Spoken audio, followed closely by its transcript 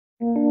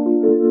Don't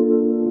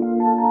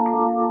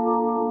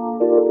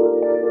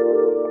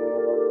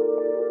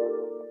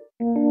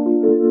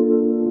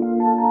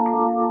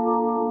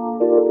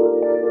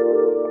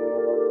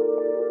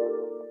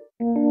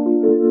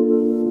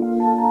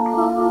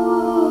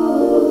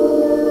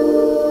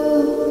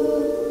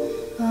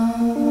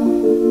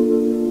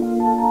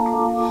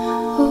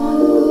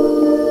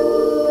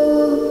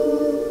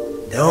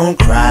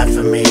cry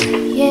for me,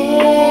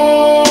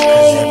 yeah,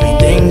 'cause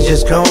everything's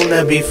just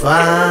gonna be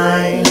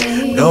fine.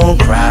 Don't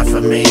cry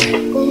for me.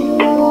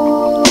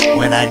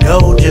 When I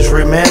go, just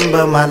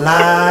remember my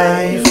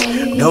life.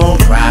 Don't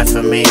cry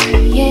for me,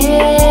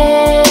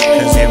 yeah,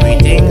 'cause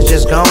everything's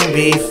just gonna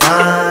be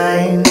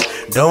fine.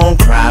 Don't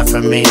cry for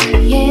me,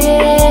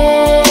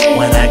 yeah,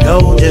 when I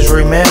go, just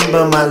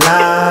remember my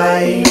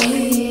life.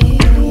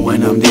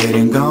 When I'm dead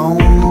and gone,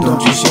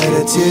 don't you shed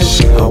a tear.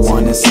 I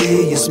wanna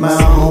see you smile,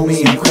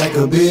 homie, and crack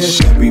a beer.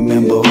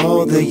 Remember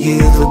all the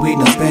years that we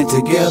done spent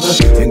together,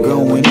 and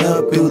growing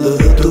up through the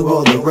hood, through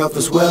all the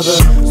roughest weather.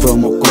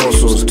 From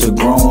mocosos to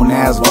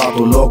grown-ass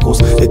vato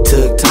locals, it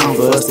took time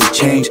for us to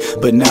change,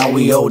 but now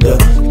we older.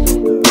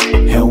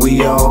 And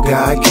we all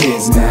got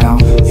kids now,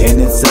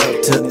 and it's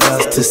up to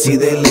us to see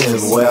they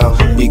live well,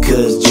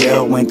 because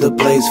jail went the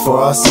place for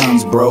our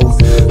sons, bro.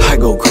 I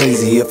go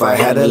crazy if I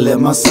had to let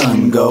my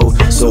son go.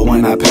 So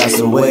when I pass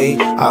away,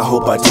 I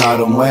hope I taught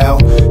them well,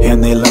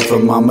 and they learn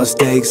from my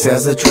mistakes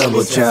as a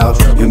troubled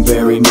child. And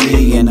bury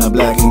me in a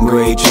black and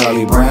gray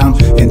Charlie Brown,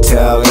 and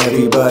tell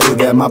everybody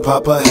that my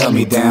papa held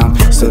me down.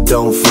 So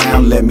don't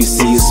frown, let me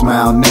see you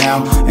smile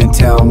now, and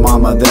tell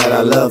mama that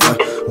I love her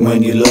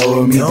when you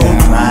lower me down. Don't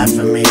cry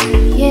for me,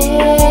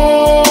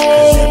 yeah,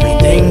 'cause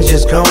everything's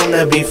just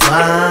gonna be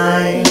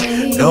fine.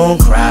 Don't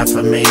cry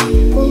for me.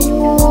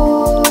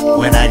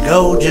 When I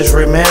go, just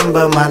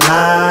remember my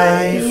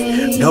life.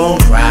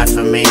 Don't cry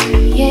for me,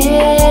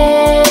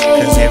 yeah,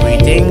 'cause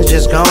everything's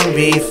just gonna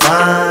be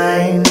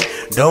fine.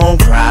 Don't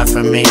cry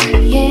for me,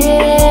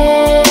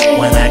 yeah,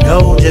 when I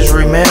go, just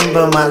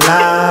remember my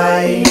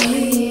life.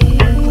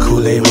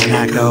 Kuuleilani when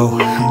I go,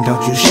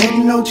 don't you shed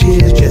no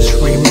tears. Just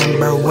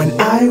remember when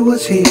I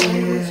was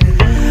here.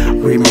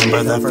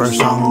 Remember the first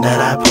song that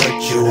I put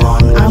you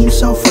on. I'm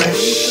so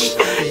fresh,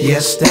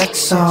 yes, that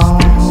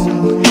song.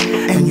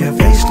 And your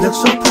face looks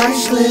so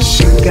priceless.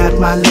 You got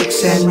my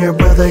looks and your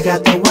brother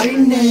got the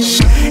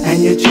whiteness.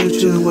 And your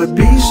choo-choo would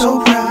be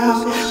so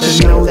proud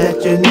to know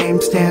that your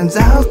name stands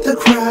out the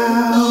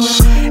crowd.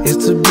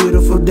 It's a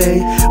beautiful day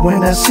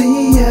when I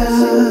see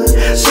ya.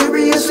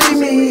 Seriously,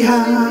 me,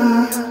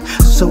 huh?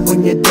 So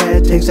when your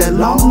dad takes that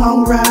long,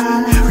 long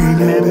ride,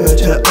 remember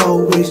to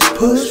always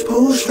push,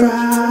 pull,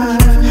 strive,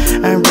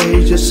 and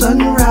raise your son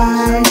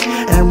right,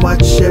 and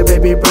watch your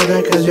baby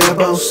brother, 'cause you're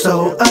both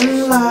so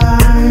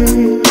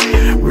alive.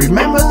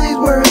 Remember these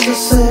words I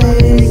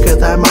say,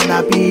 'cause I might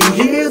not be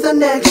here the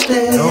next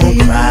day. Don't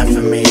cry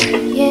for me,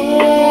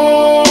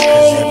 yeah,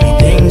 'cause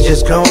everything's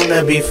just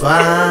gonna be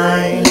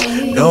fine.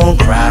 Don't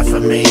cry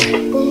for me.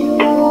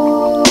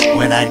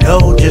 When I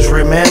go, just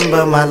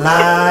remember my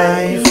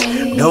life.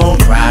 Don't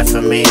cry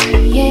for me,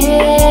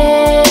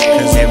 yeah,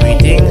 'cause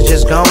everything's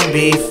just gonna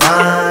be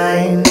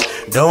fine.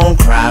 Don't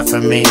cry for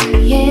me,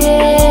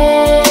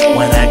 yeah,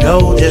 when I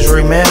go, just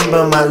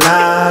remember my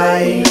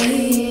life.